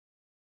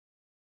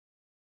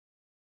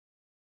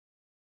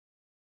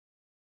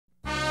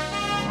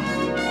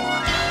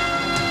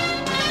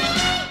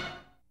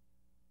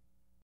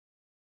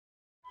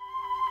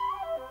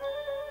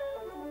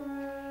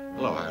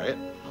Hello, Harriet.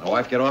 My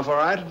wife get off all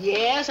right?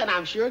 Yes, and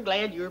I'm sure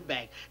glad you're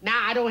back.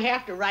 Now I don't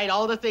have to write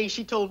all the things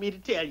she told me to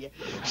tell you.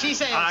 She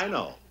says... I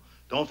know.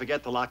 Don't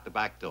forget to lock the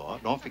back door.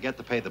 Don't forget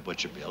to pay the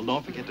butcher bill.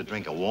 Don't forget to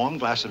drink a warm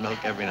glass of milk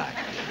every night.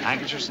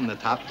 Handkerchiefs in the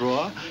top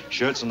drawer,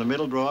 shirts in the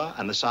middle drawer,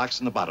 and the socks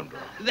in the bottom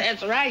drawer.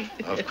 That's right.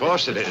 Of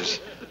course it is.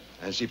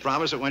 And she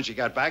promised that when she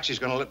got back, she's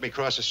going to let me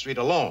cross the street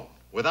alone,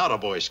 without a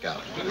Boy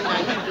Scout.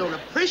 Now, you don't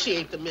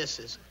appreciate the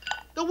missus.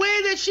 The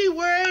way that she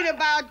worried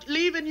about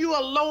leaving you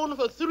alone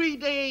for 3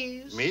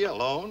 days. Me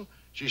alone?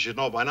 She should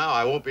know by now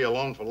I won't be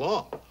alone for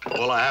long.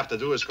 All I have to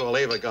do is call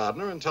Ava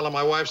Gardner and tell her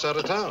my wife's out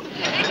of town.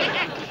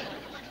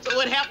 So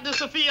what happened to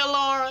Sophia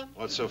Loren?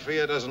 What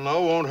Sophia doesn't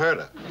know won't hurt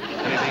her.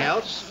 Anything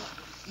else?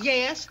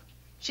 Yes.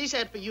 She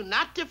said for you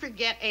not to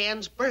forget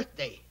Ann's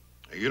birthday.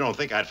 You don't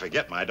think I'd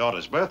forget my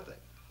daughter's birthday?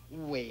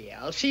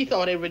 Well, she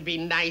thought it would be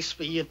nice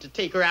for you to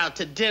take her out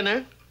to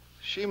dinner.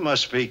 She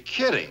must be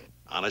kidding.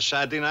 On a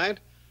Saturday night?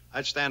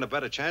 I'd stand a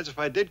better chance if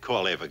I did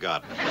call Ava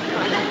Gardner.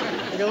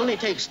 It only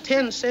takes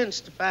 10 cents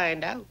to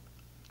find out.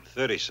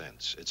 30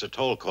 cents. It's a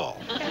toll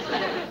call.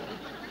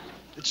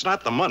 It's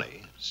not the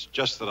money. It's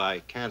just that I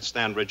can't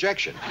stand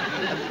rejection.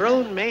 A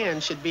grown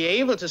man should be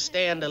able to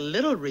stand a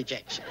little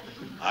rejection.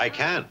 I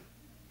can,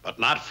 but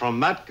not from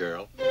that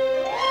girl.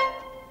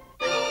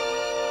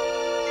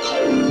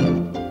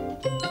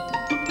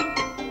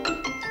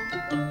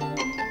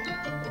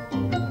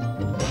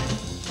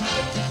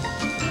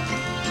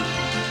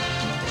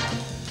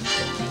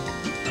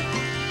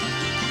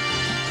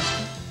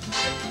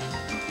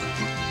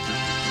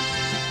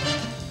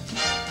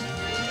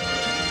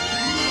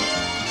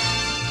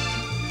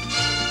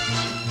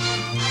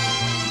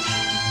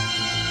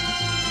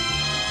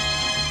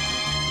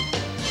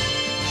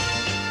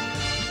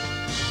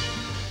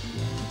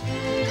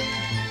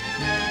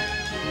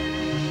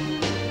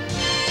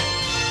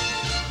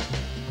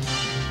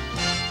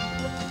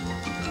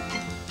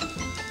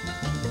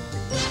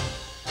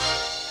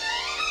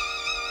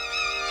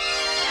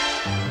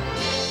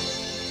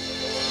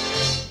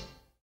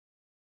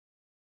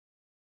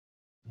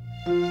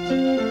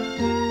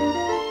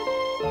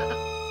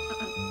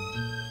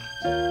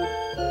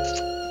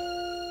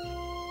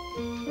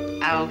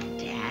 Oh,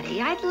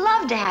 Daddy, I'd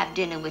love to have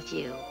dinner with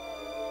you.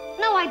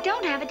 No, I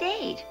don't have a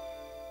date.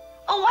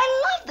 Oh,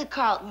 I love the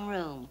Carlton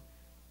room.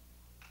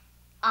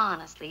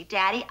 Honestly,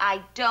 Daddy,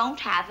 I don't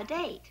have a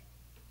date.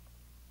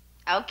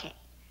 Okay.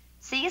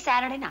 See you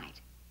Saturday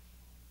night.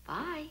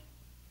 Bye.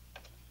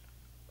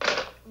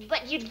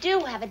 But you do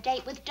have a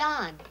date with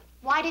Don.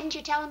 Why didn't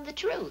you tell him the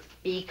truth?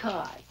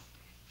 Because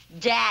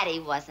Daddy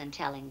wasn't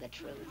telling the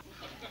truth.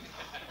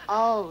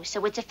 Oh,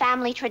 so it's a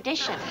family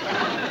tradition.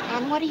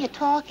 And what are you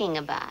talking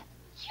about?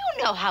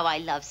 You know how I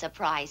love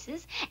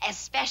surprises,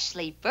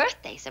 especially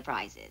birthday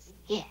surprises.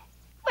 Yes.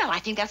 Well, I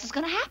think that's what's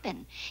going to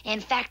happen. In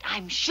fact,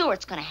 I'm sure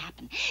it's going to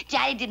happen.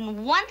 Daddy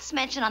didn't once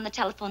mention on the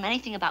telephone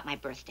anything about my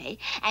birthday,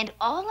 and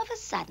all of a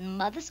sudden,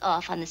 Mother's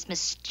off on this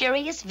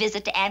mysterious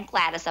visit to Aunt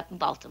Gladys up in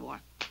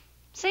Baltimore.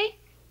 See?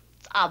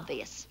 It's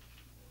obvious.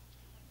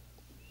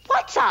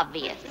 What's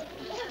obvious?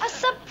 A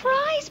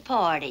surprise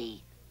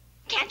party.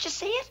 Can't you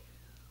see it?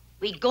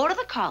 We go to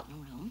the Carlton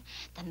room.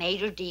 The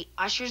maitre d'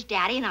 ushers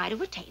Daddy and I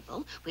to a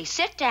table. We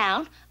sit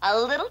down, a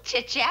little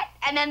chit-chat,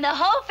 and then the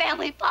whole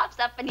family pops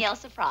up and yells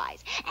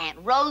surprise. Aunt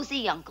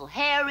Rosie, Uncle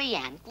Harry,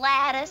 Aunt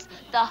Gladys,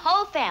 the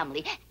whole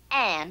family,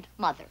 and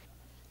Mother.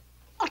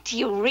 Oh, do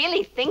you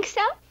really think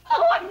so?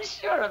 Oh, I'm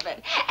sure of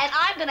it. And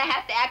I'm going to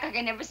have to act like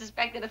I never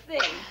suspected a thing.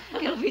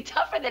 It'll be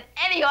tougher than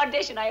any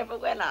audition I ever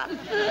went on.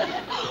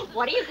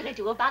 What are you going to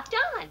do about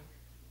Don?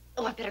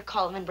 Oh, I better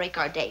call him and break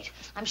our date.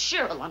 I'm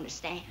sure he'll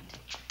understand.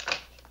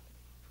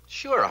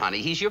 Sure,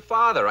 honey. He's your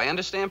father. I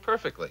understand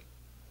perfectly.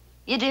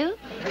 You do?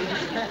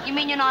 You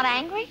mean you're not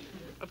angry?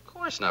 Of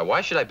course not.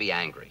 Why should I be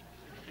angry?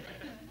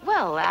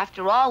 Well,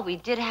 after all, we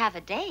did have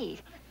a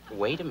date.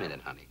 Wait a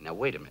minute, honey. Now,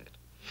 wait a minute.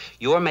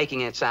 You're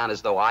making it sound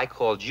as though I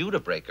called you to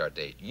break our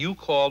date. You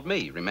called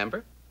me,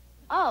 remember?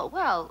 Oh,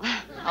 well,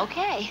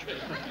 okay.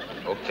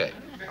 Okay.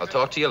 I'll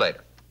talk to you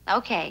later.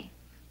 Okay.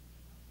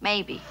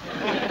 Maybe.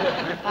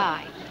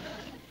 Bye.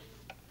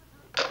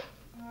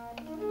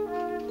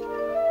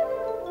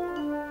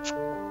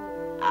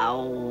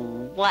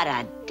 Oh, what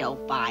a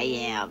dope I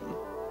am.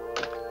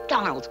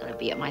 Donald's gonna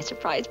be at my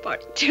surprise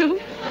party, too.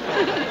 Who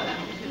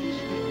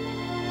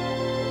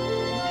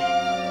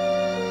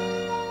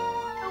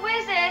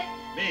is it?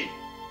 Me.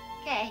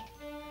 Okay.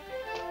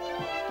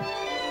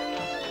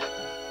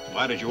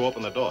 Why did you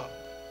open the door?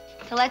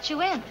 To let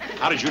you in.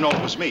 How did you know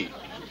it was me?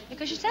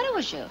 Because you said it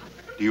was you.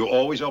 Do you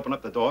always open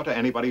up the door to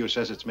anybody who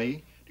says it's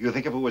me? Do you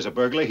think if it was a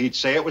burglar, he'd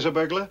say it was a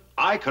burglar?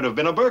 I could have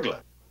been a burglar.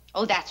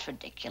 Oh, that's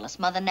ridiculous.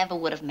 Mother never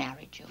would have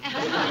married you.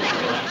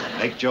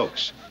 Make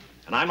jokes.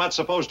 And I'm not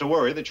supposed to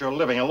worry that you're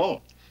living alone.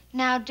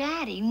 Now,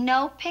 Daddy,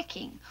 no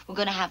picking. We're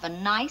going to have a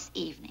nice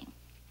evening.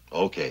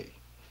 Okay.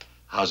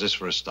 How's this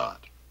for a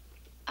start?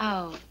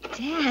 Oh,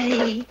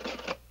 Daddy.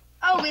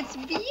 Oh, it's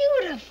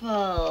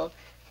beautiful.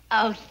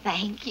 Oh,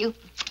 thank you.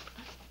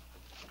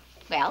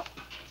 Well?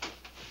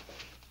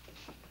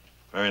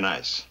 Very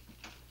nice.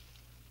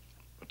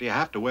 But do you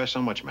have to wear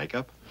so much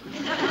makeup?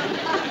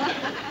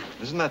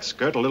 Isn't that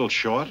skirt a little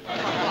short?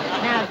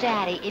 Now,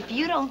 Daddy, if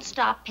you don't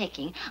stop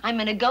picking, I'm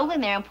going to go in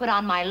there and put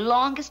on my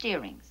longest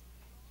earrings.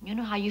 You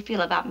know how you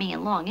feel about me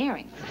and long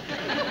earrings.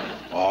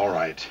 All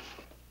right.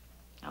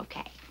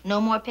 Okay. No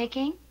more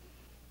picking?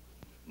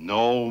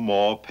 No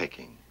more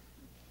picking.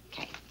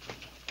 Okay.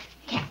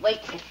 Can't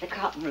wait to get to the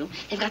Carlton room.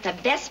 They've got the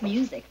best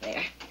music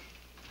there.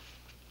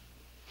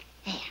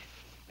 There.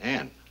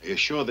 Ann, are you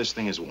sure this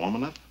thing is warm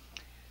enough?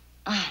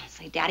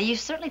 Say, Daddy, you've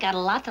certainly got a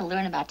lot to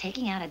learn about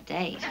taking out a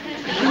date.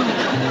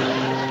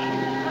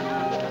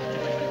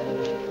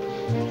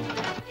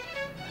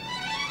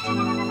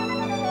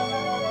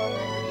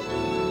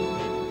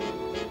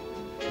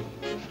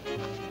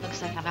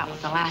 Looks like I'm out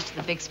with the last of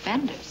the big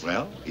spenders.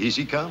 Well,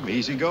 easy come,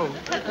 easy go.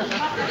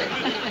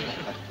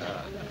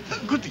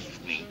 Good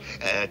evening.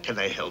 Can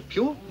I help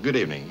you? Good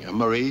evening.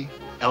 Marie,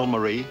 El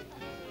Marie.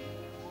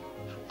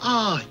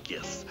 Ah,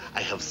 yes.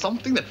 I have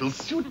something that will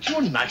suit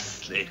you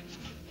nicely.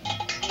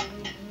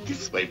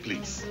 This way,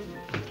 please.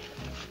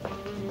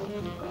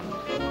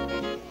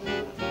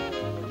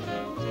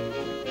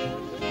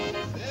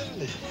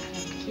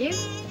 Thank you.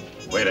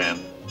 Wait, Ann.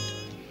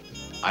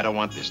 I don't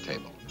want this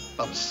table.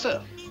 But,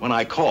 sir, When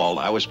I called,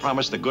 I was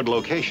promised a good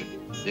location.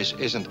 This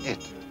isn't it.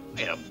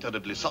 I am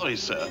terribly sorry,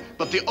 sir,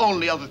 but the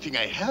only other thing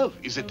I have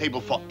is a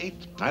table for 8.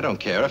 I don't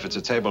care if it's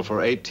a table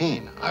for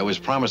 18. I was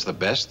promised the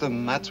best,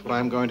 and that's what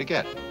I'm going to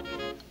get.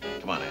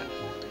 Come on, Ann.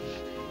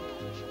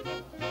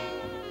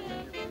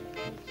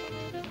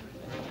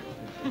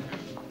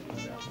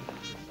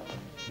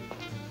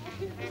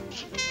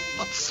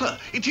 But, sir,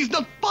 it is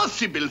not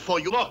possible for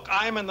you. Look,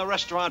 I'm in the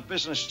restaurant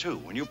business, too.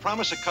 When you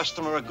promise a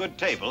customer a good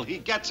table, he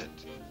gets it.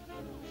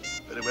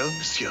 Very well,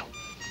 monsieur.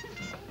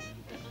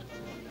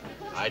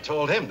 I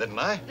told him, didn't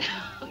I?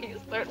 You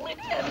certainly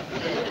did.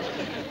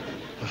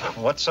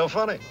 What's so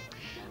funny?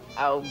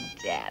 Oh,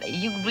 Daddy,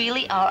 you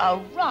really are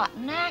a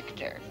rotten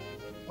actor.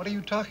 What are you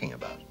talking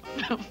about?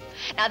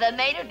 Now, the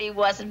maitre d'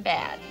 wasn't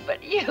bad,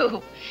 but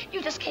you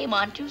just came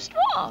on too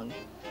strong.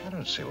 I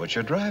don't see what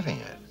you're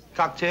driving at.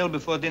 Cocktail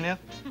before dinner?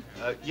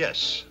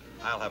 Yes.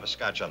 I'll have a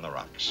scotch on the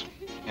rocks.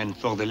 And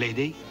for the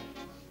lady?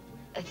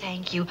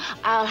 Thank you.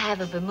 I'll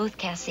have a vermouth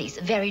cassis,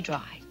 very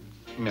dry.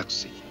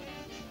 Merci.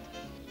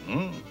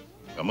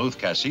 Vermouth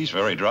cassis,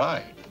 very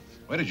dry.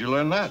 Where did you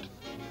learn that?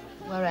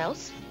 Where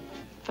else?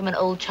 From an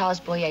old Charles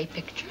Boyer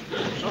picture.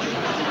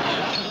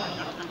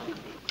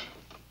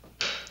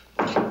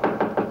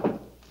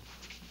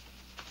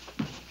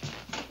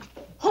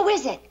 Who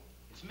is it?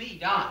 It's me,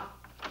 Don.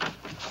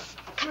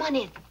 Come on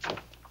in.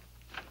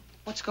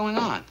 What's going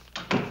on?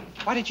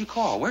 Why did you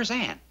call? Where's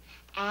Ann?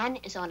 Anne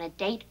is on a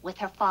date with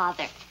her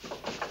father.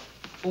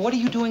 Well, what are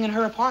you doing in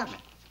her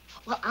apartment?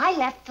 Well, I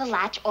left the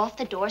latch off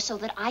the door so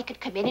that I could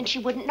come in and she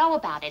wouldn't know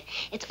about it.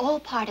 It's all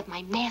part of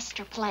my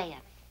master plan.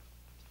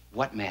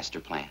 What master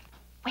plan?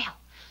 Well,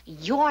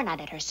 you're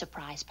not at her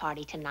surprise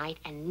party tonight,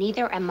 and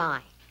neither am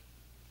I.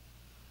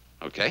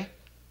 Okay.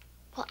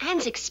 Well,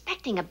 Anne's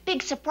expecting a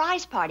big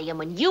surprise party, and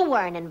when you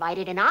weren't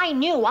invited and I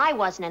knew I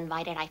wasn't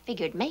invited, I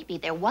figured maybe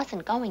there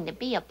wasn't going to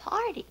be a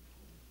party.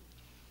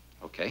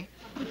 Okay.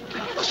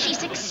 Well,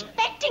 she's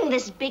expecting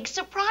this big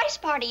surprise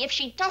party. If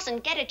she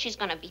doesn't get it, she's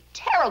going to be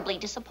terribly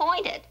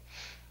disappointed.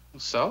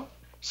 So?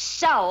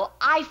 So,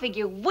 I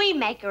figure we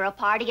make her a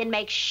party and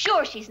make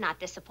sure she's not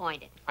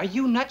disappointed. Are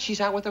you nuts?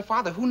 She's out with her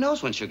father. Who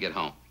knows when she'll get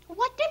home?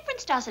 What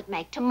difference does it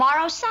make?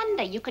 Tomorrow's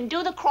Sunday. You can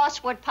do the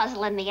crossword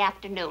puzzle in the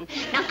afternoon.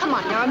 Now, come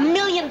on. There are a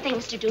million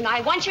things to do. Now,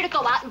 I want you to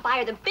go out and buy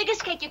her the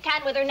biggest cake you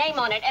can with her name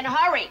on it, and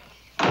hurry.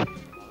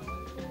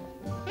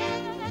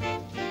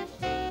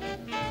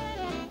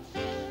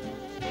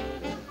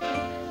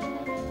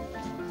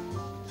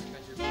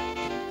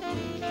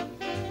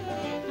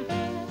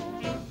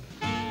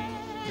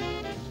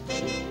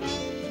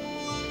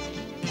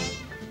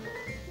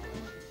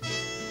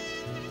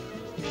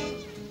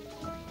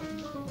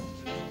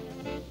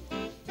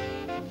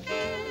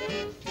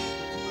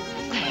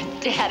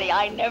 Daddy,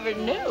 I never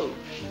knew.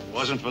 It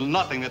wasn't for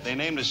nothing that they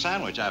named a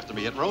sandwich after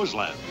me at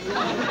Roseland.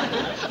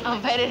 I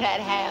bet it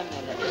had ham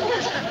in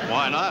it.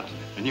 Why not?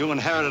 And you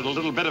inherited a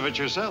little bit of it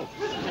yourself.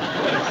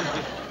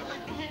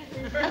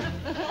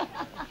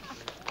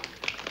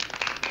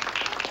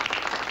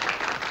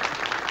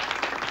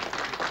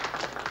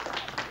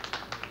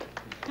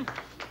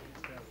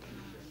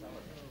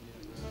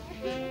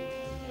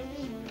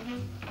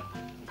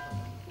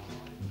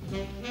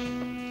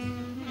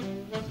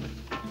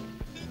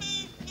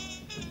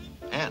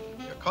 Ann,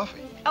 your coffee.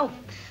 Oh,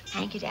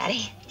 thank you,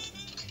 Daddy.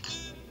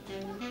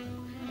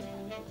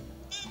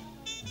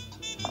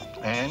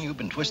 Ann, you've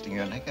been twisting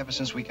your neck ever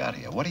since we got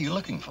here. What are you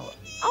looking for?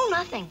 Oh,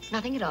 nothing.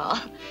 Nothing at all.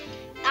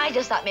 I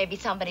just thought maybe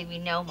somebody we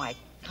know might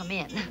come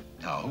in.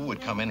 Now, who would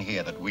come in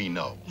here that we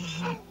know?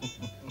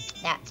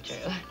 That's true.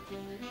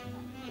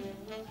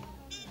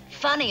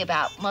 Funny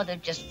about Mother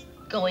just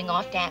going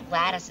off to Aunt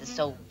Gladys's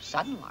so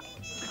sudden-like.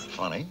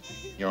 Funny.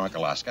 Your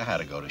Uncle Oscar had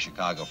to go to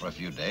Chicago for a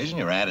few days, and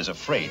your aunt is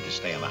afraid to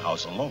stay in the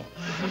house alone.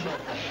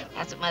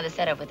 That's what Mother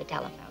said over the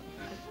telephone.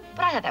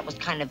 But I thought that was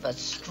kind of a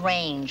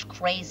strange,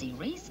 crazy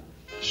reason.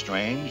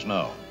 Strange?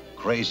 No.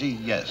 Crazy?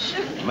 Yes.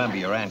 Remember,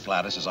 your Aunt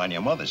Gladys is on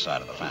your mother's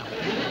side of the family.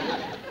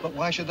 But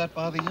why should that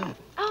bother you?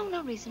 Oh,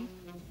 no reason.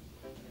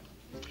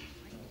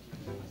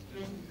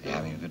 You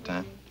having a good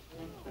time?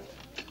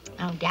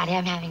 Oh, Daddy,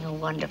 I'm having a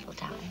wonderful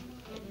time.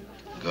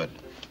 Good.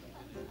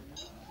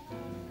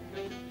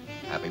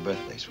 Happy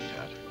birthday,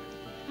 sweetheart.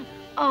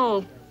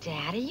 Oh,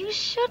 Daddy, you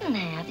shouldn't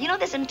have. You know,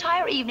 this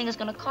entire evening is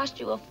going to cost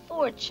you a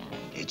fortune.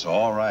 It's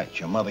all right.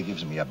 Your mother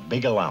gives me a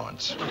big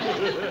allowance.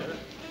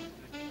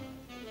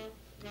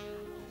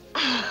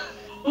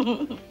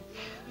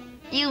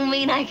 You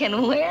mean I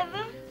can wear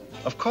them?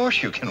 Of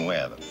course you can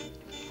wear them.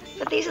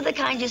 But these are the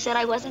kind you said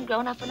I wasn't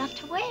grown up enough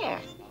to wear.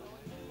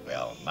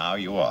 Well, now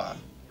you are.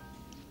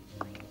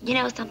 You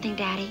know something,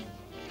 Daddy?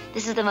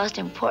 This is the most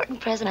important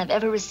present I've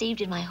ever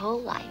received in my whole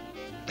life.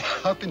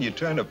 How can you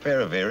turn a pair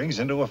of earrings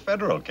into a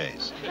federal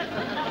case?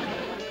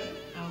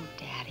 Oh,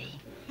 Daddy,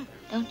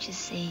 don't you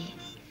see?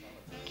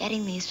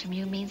 Getting these from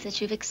you means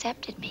that you've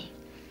accepted me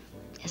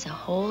as a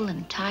whole,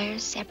 entire,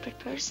 separate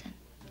person.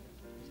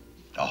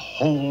 A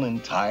whole,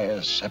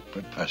 entire,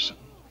 separate person.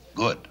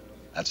 Good.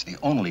 That's the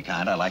only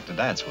kind I like to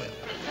dance with.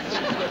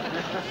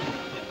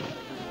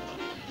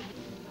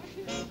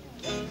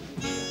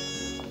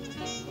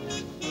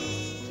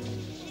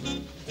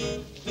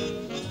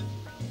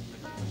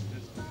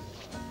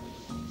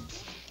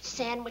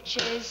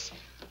 Sandwiches,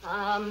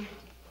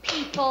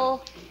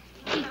 people.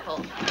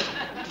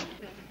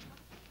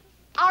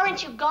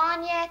 Aren't you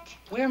gone yet?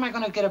 Where am I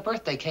going to get a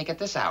birthday cake at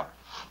this hour?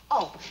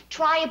 Oh,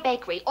 try a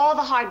bakery. All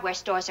the hardware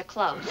stores are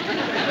closed.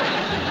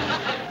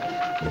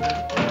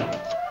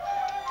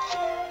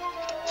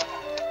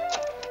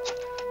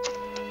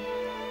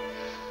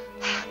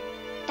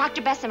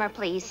 Dr. Bessemer,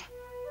 please.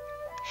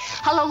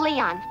 Hello,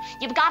 Leon.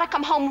 You've got to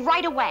come home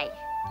right away.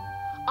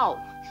 Oh,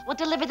 well,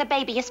 deliver the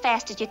baby as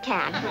fast as you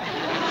can.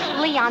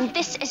 Leon,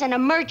 this is an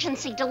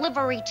emergency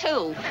delivery,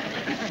 too.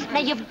 Now,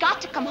 you've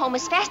got to come home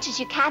as fast as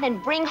you can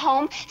and bring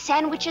home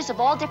sandwiches of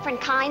all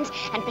different kinds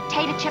and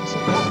potato chips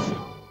and cookies.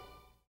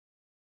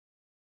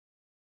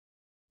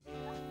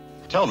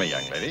 Tell me,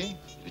 young lady,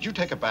 did you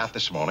take a bath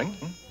this morning?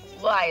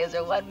 Why, is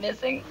there one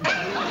missing?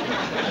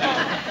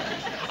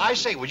 I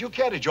say, would you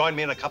care to join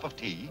me in a cup of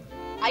tea?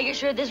 Are you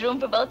sure there's room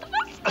for both of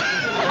us?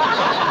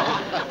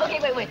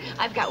 Okay, wait.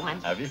 I've got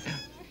one. Have you?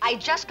 I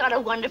just got a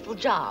wonderful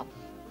job.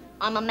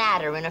 I'm a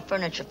matter in a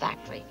furniture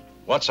factory.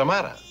 What's the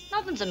matter?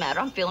 Nothing's the matter.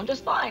 I'm feeling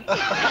just fine.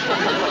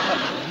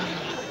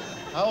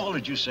 How old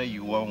did you say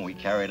you were when we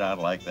carried on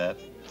like that?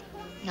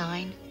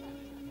 9.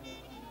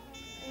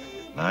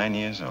 9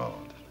 years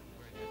old.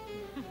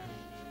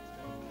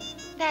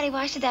 Daddy,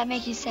 why should that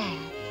make you sad?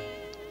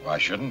 Why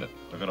shouldn't it?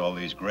 Look at all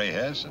these gray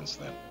hairs since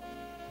then.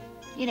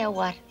 You know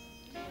what?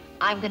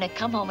 I'm going to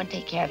come home and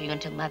take care of you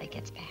until Mother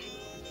gets back.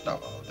 No,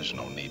 there's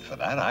no need for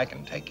that. I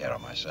can take care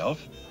of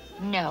myself.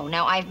 No,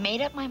 now I've made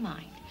up my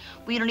mind.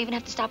 We don't even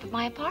have to stop at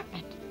my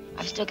apartment.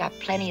 I've still got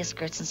plenty of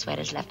skirts and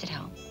sweaters left at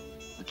home.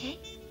 Okay?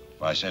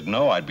 If I said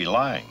no, I'd be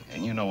lying.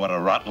 And you know what a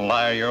rotten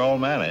liar your old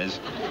man is.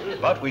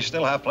 But we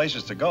still have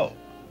places to go.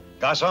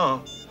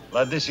 Garçon,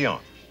 l'addition.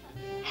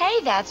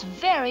 Hey, that's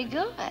very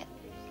good.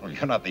 Well,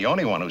 you're not the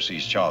only one who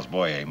sees Charles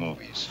Boyer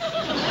movies.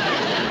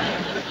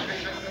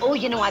 Oh,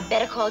 you know, I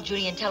better call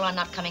Judy and tell her I'm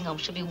not coming home.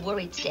 She'll be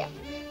worried stiff.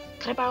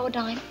 Can I borrow a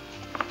dime?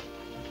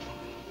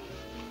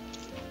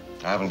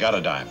 I haven't got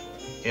a dime.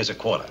 Here's a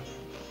quarter.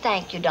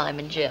 Thank you,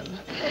 Diamond Jim.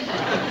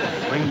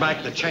 Bring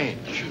back the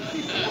change.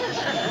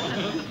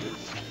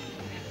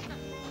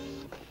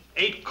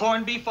 8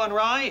 corned beef on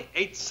rye,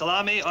 8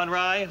 salami on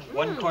rye,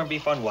 1 corned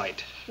beef on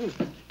white.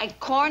 And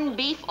corned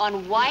beef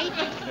on white?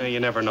 You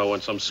never know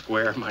when some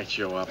square might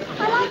show up.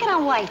 I like it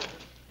on white.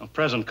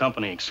 Present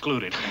company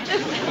excluded.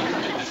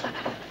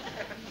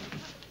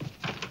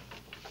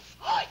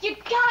 You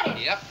got it.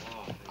 Yep.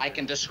 I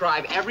can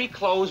describe every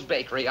closed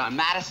bakery on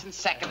Madison,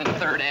 2nd, and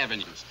 3rd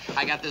Avenues.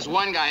 I got this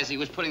one guy as he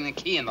was putting the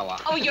key in the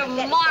lock. Oh, you're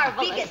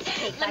marvelous. biggest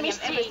cake Let me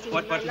see.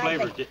 What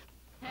flavor?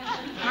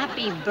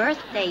 Happy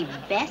birthday,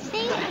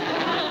 Bessie.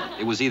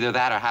 It was either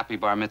that or Happy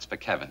Bar Mitzvah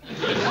Kevin.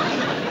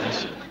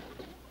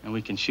 And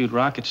we can shoot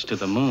rockets to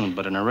the moon,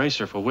 but an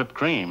eraser for whipped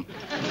cream.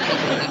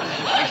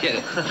 I get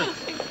it.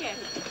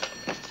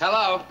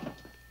 Hello?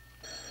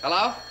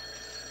 Hello?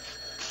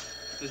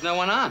 There's no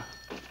one on.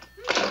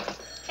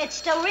 It's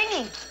still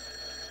ringing.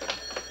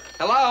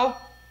 Hello?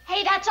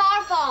 Hey, that's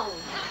our phone.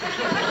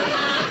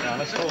 Now,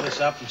 let's hold this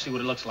up and see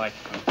what it looks like.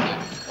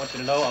 I want you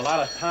to know a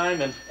lot of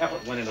time and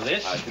effort went into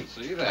this. I can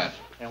see that.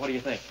 Now, what do you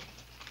think?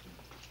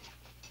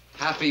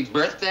 Happy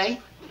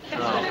birthday?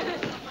 No.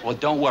 Well,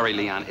 don't worry,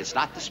 Leon. It's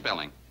not the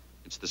spelling.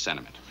 It's the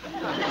sentiment.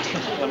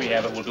 Let me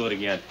have it. We'll do it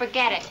again.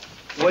 Forget it.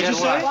 What'd you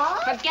say?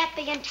 Forget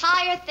the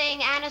entire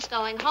thing. Anna's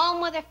going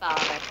home with her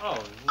father. Oh,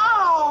 no.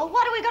 Oh,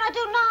 what are we going to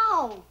do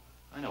now?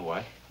 I know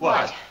why.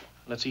 What?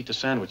 Let's eat the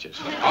sandwiches.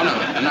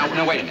 Oh,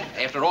 no, wait a minute.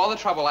 After all the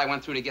trouble I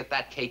went through to get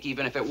that cake,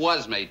 even if it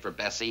was made for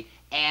Bessie,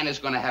 Ann is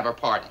going to have her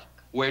party.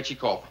 Where'd she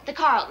call from? The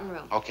Carlton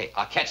room. Okay,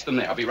 I'll catch them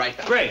there. I'll be right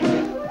back. Great.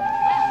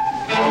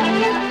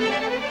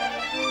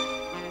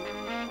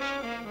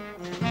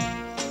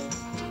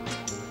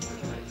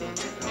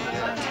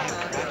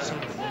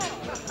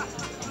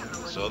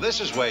 So this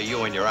is where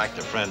you and your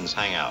actor friends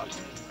hang out.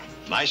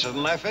 Nicer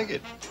than I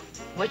figured.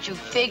 What you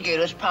figured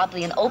was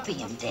probably an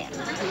opium den.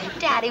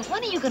 Daddy,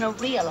 when are you going to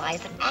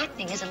realize that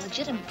acting is a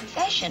legitimate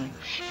profession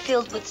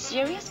filled with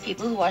serious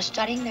people who are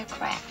studying their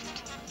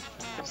craft?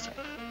 Sir.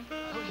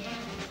 Oh, yeah.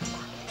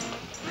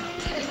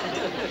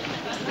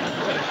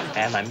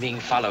 Ma'am, I'm being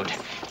followed.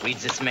 Read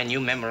this menu,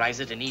 memorize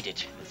it, and eat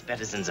it. It's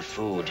better than the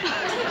food.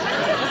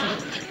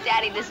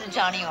 Daddy, this is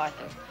Johnny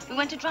Arthur. We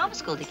went to drama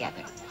school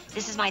together.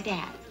 This is my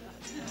dad.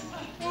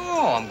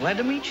 Oh, I'm glad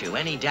to meet you.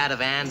 Any dad of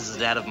Ann's is a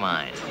dad of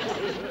mine.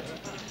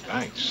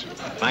 Thanks.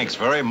 Thanks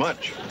very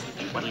much.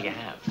 What'll you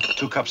have?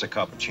 2 cups of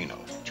cappuccino.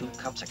 2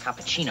 cups of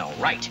cappuccino,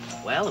 right.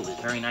 Well, it was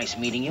very nice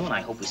meeting you, and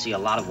I hope we see a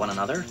lot of one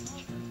another.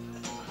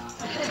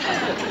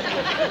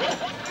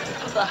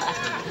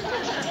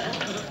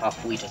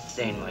 Off we to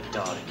thing, my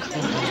darling.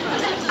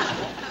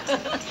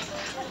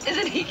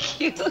 Isn't he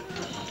cute?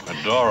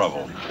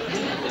 Adorable.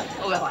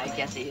 Well, I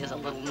guess he is a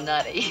little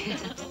nutty.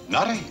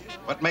 Nutty?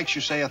 What makes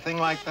you say a thing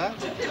like that?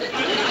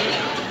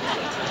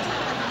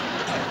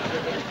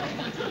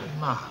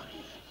 Mary.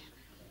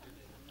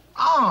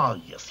 Ah,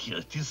 yes, here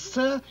it is,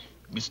 sir.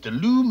 Mr.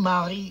 Lou,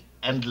 Mary,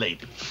 and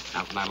lady.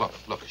 Now,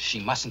 look, she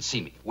mustn't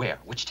see me. Where?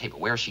 Which table?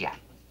 Where is she at?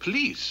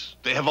 Please,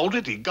 they have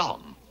already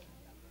gone.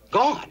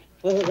 Gone?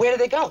 Well, where do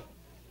they go?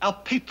 Our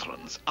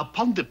patrons,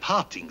 upon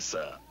departing,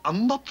 sir, are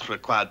not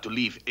required to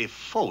leave a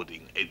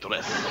forwarding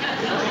address.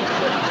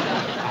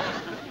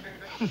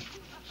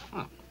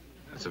 Huh.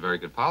 That's a very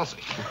good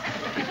policy.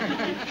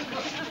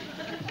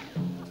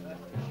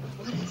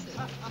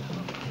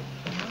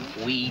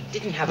 We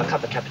didn't have a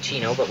cup of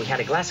cappuccino, but we had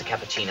a glass of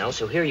cappuccino,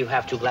 so here you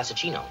have 2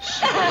 glassicinos.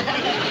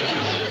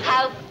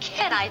 How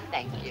can I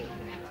thank you?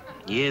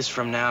 Years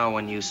from now,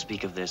 when you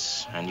speak of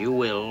this, and you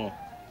will,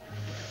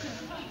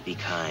 be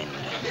kind.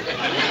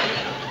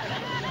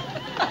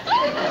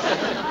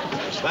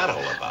 What's that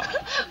all about?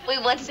 We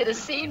once did a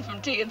scene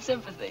from Tea and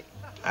Sympathy.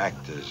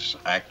 Actors,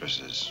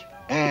 actresses.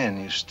 Anne,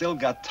 you still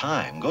got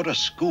time. Go to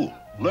school.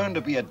 Learn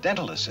to be a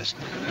dental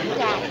assistant.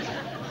 Daddy,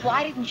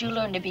 why didn't you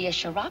learn to be a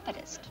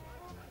chiropodist?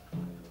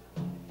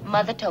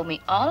 Mother told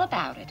me all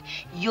about it.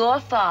 Your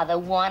father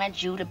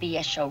wanted you to be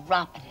a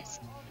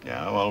chiropodist.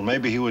 Yeah, well,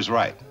 maybe he was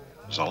right.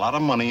 There's a lot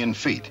of money in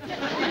feet.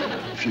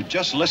 If you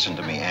just listen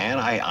to me, Anne,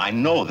 I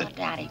know that...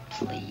 Daddy,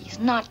 please,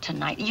 not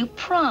tonight. You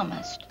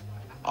promised.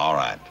 All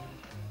right.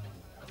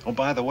 Oh,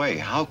 by the way,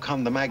 how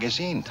come the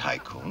magazine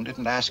tycoon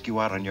didn't ask you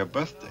out on your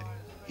birthday?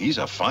 He's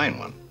a fine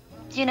one.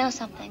 Do you know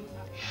something?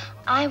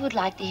 I would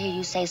like to hear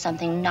you say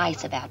something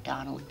nice about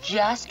Donald,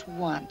 just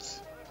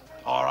once.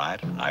 All right,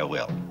 I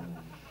will.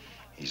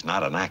 He's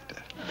not an actor.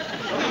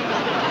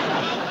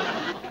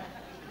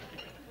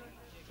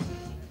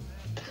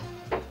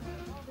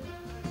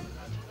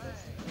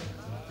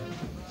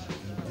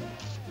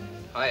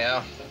 Hi,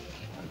 Al.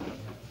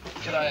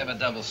 Could I have a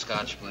double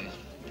scotch, please?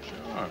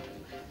 Sure.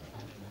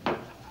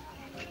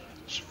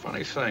 It's a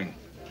funny thing.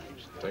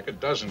 Take a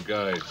dozen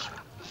guys.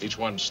 Each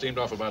one steamed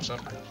off about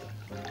something.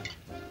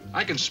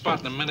 I can spot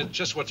in a minute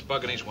just what's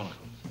bugging each one of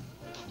them.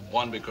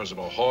 One because of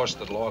a horse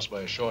that lost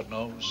by a short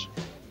nose.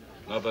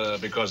 Another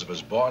because of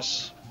his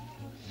boss.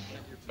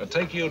 But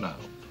take you now.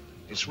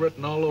 It's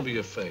written all over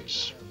your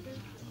face.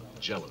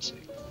 Jealousy.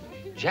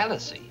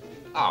 Jealousy?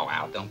 Oh,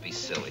 Al, don't be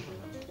silly.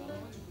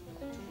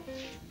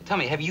 Tell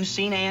me, have you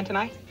seen Anne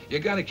tonight? You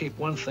gotta keep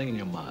one thing in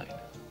your mind.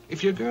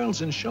 If your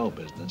girl's in show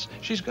business,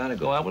 she's gotta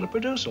go out with a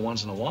producer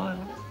once in a while.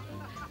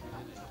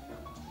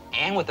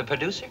 Anne with the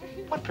producer?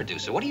 What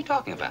producer? What are you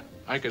talking about?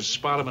 I could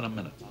spot him in a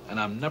minute, and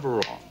I'm never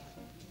wrong.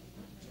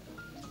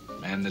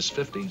 Man in his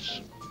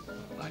 50s,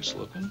 nice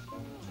looking.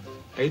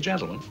 Hey,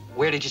 gentlemen.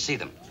 Where did you see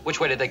them?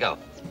 Which way did they go?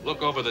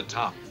 Look over the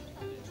top.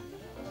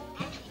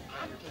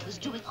 He was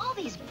doing all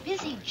these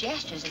busy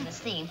gestures in the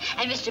scene,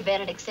 and Mr.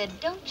 Benedict said,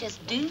 don't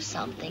just do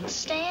something,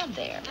 stand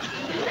there.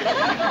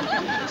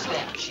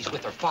 She's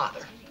with her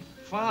father.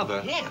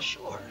 Father? Yeah,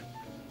 sure.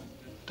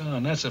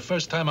 Don, that's the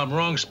first time I'm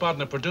wrong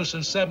spotting a producer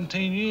in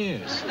 17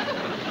 years.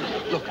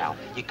 Look, Al,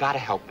 you gotta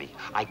help me.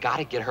 I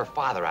gotta get her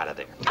father out of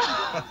there.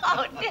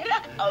 Oh, did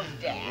I? Oh,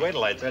 Dad. Wait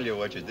till I tell you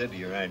what you did to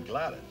your Aunt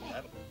Gladys.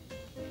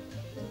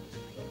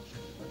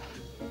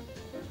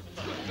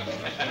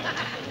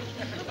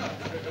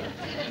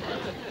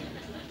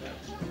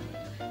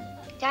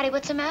 Daddy,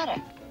 what's the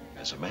matter?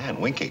 There's a man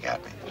winking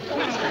at me.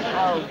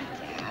 Oh,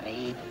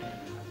 Daddy.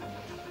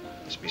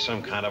 Must be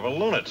some kind of a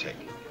lunatic.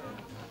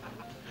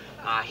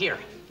 Here.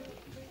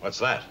 What's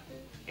that?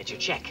 It's your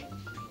check.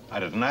 I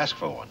didn't ask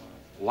for one.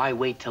 Why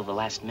wait till the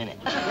last minute?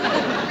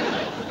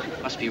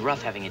 Must be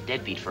rough having a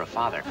deadbeat for a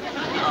father.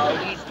 Oh,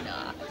 he's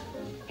not.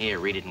 Here,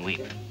 read it and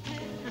weep.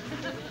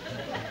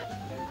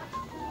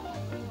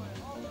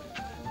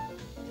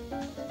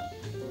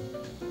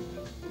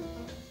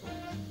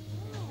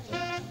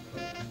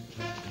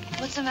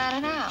 What's the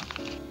matter now?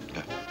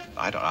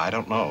 I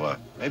don't know.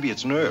 Maybe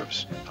it's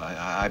nerves.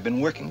 I've been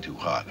working too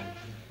hard.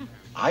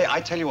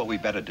 I tell you what we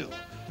better do.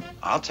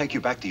 I'll take you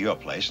back to your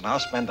place, and I'll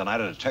spend the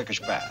night at a Turkish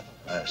bath.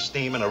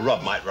 Steam and a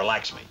rub might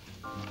relax me.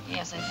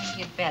 Yes, I think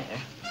you'd better.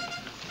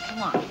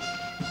 Come on.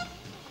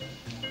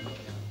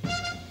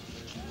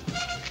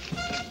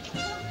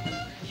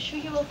 Sure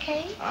you're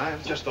okay?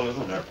 I'm just a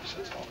little nervous,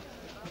 that's all.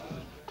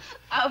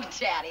 Oh,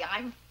 Daddy,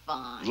 I'm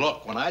fine.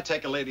 Look, when I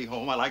take a lady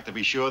home, I like to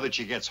be sure that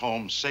she gets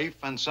home safe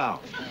and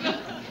sound.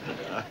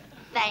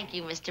 Thank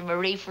you, Mr.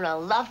 Marie, for a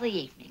lovely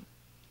evening.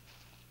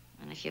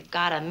 And if you've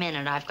got a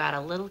minute, I've got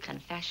a little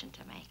confession to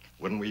make.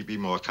 Wouldn't we be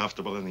more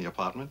comfortable in the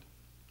apartment?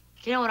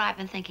 Do you know what I've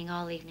been thinking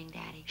all evening,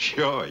 Daddy?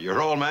 Sure,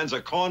 your old man's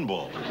a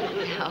cornball.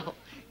 No,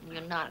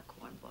 you're not a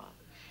cornball.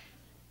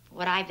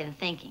 What I've been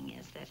thinking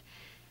is that,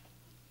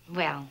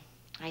 well,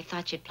 I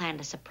thought you'd planned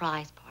a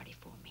surprise party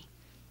for me.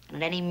 And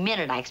at any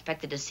minute, I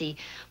expected to see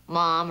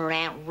Mom or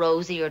Aunt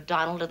Rosie or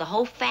Donald or the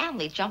whole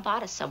family jump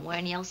out of somewhere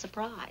and yell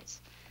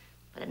surprise.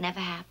 But it never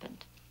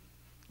happened.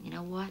 You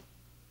know what?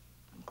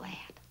 I'm glad.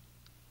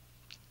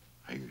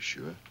 Are you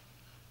sure?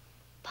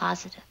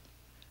 Positive.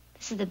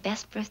 This is the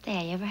best birthday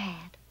I ever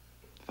had.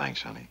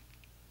 Thanks, honey.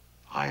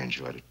 I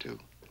enjoyed it, too.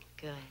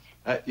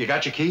 Good. You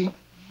got your key?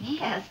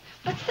 Yes.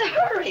 What's the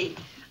hurry?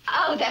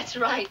 Oh, that's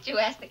right. You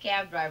asked the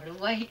cab driver to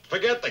wait.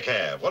 Forget the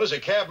cab. What does a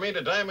cab mean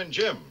to Diamond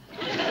Jim?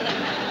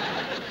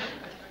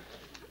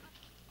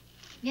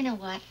 You know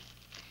what?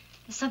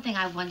 There's something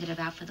I wondered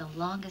about for the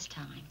longest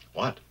time.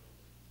 What?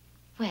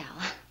 Well,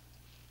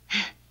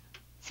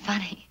 it's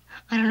funny.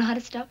 I don't know how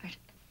to start.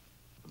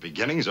 The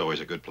beginning's always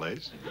a good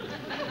place.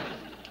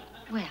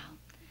 Well,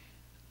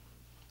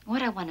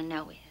 what I want to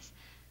know is,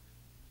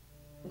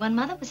 when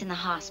Mother was in the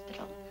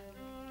hospital,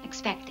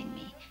 expecting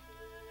me,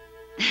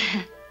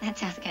 that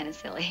sounds kind of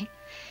silly.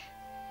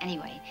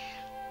 Anyway,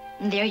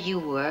 there you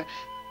were,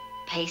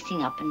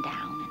 pacing up and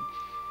down,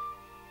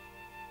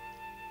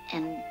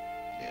 and...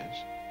 Yes?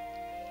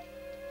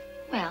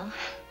 Well,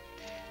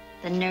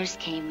 the nurse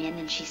came in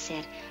and she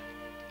said,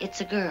 "It's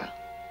a girl."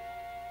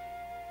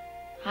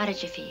 How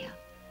did you feel?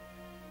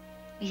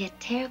 Were you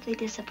terribly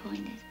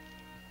disappointed?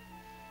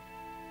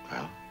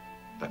 Well,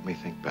 let me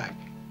think back.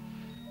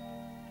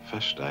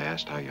 First, I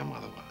asked how your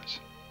mother was.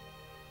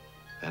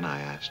 Then I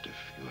asked if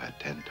you had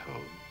 10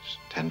 toes,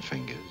 10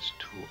 fingers,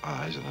 2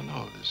 eyes, and a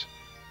nose.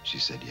 She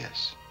said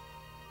yes.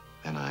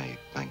 Then I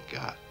thanked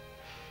God.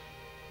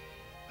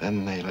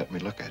 Then they let me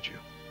look at you.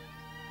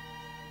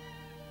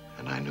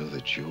 And I knew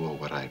that you were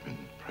what I'd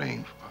been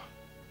praying for.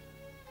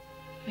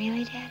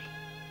 Really, Daddy?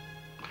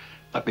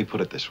 Let me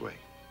put it this way.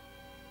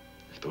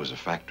 If there was a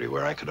factory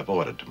where I could have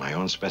ordered to my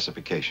own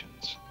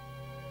specifications,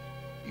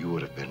 you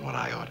would have been what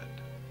I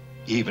ordered,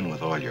 even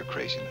with all your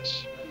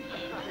craziness.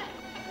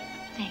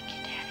 Thank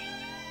you, Daddy.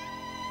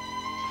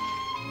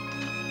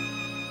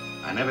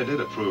 I never did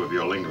approve of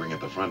your lingering at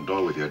the front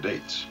door with your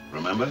dates,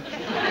 remember?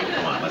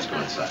 Come on, let's go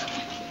inside.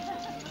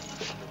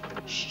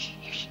 Shh,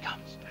 here she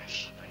comes.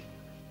 Shh.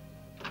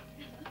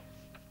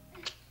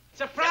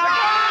 Surprise!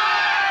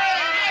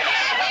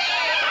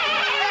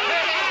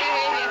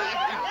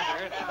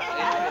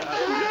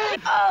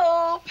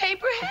 Oh,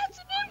 paper hats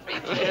and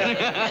everything.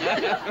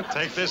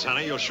 Take this,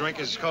 honey. You'll shrink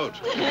his coat.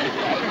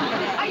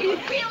 Are you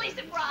really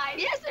surprised?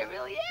 Yes, I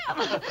really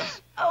am.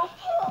 Oh,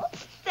 Paul,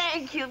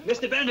 thank you.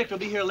 Mr. Benedict will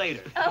be here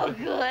later. Oh,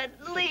 good.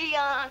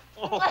 Leon.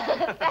 Oh.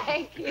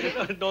 Thank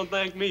you. Don't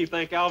thank me.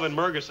 Thank Alvin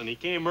Murgison. He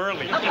came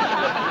early. Daddy,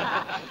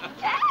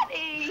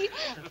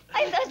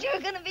 I thought you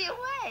were going to be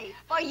away.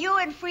 For you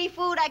and free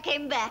food, I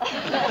came back.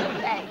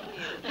 Thank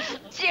you.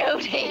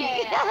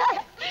 Judy.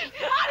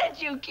 How did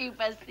you keep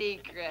a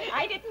secret?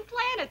 I didn't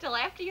plan it till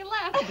after you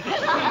left.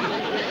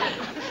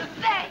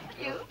 Thank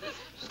you.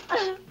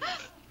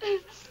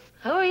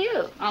 Who are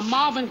you? I'm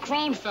Marvin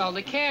Kronfeld,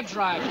 the cab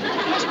driver.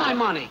 Where's my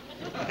money?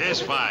 Here's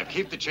 5.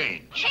 Keep the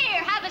change.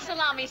 Here, have a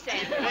salami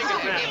sandwich.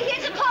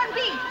 Here's a corned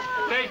beef.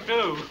 Take 2.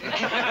 You'll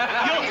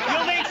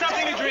need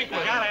something to drink. We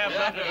gotta have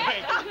something to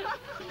drink.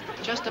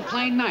 Just a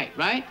plain night,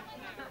 right?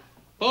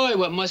 Boy,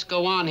 what must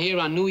go on here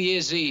on New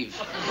Year's Eve.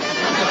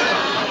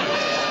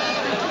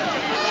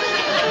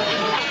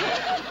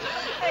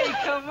 Hey,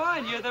 come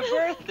on. You're the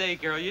birthday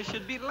girl. You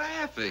should be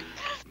laughing.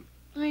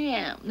 I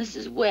am. This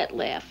is wet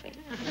laughing.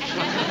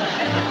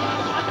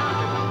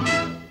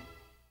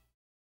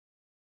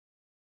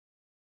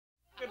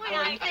 Good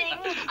night.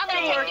 I'm gonna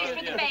take these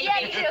for the baby. Yeah,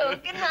 you too.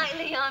 Good night,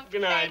 Leon.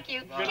 Good night. Thank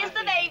you. Good Kiss night.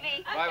 the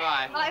baby.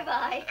 Bye-bye.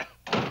 Bye-bye.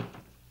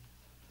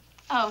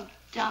 Oh,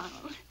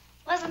 Donald.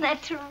 Wasn't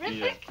that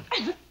terrific?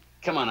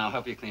 Come on, I'll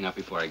help you clean up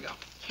before I go.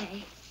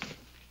 Okay.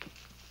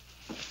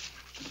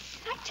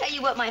 Can I tell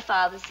you what my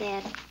father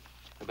said?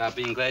 About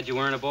being glad you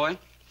weren't a boy?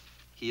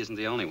 He isn't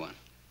the only one.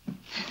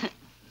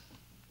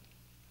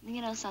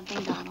 You know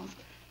something, Donald?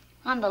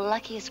 I'm the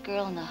luckiest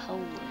girl in the whole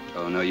world.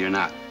 Oh, no, you're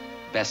not.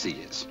 Bessie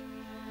is.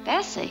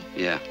 Bessie?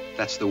 Yeah,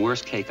 that's the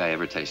worst cake I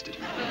ever tasted.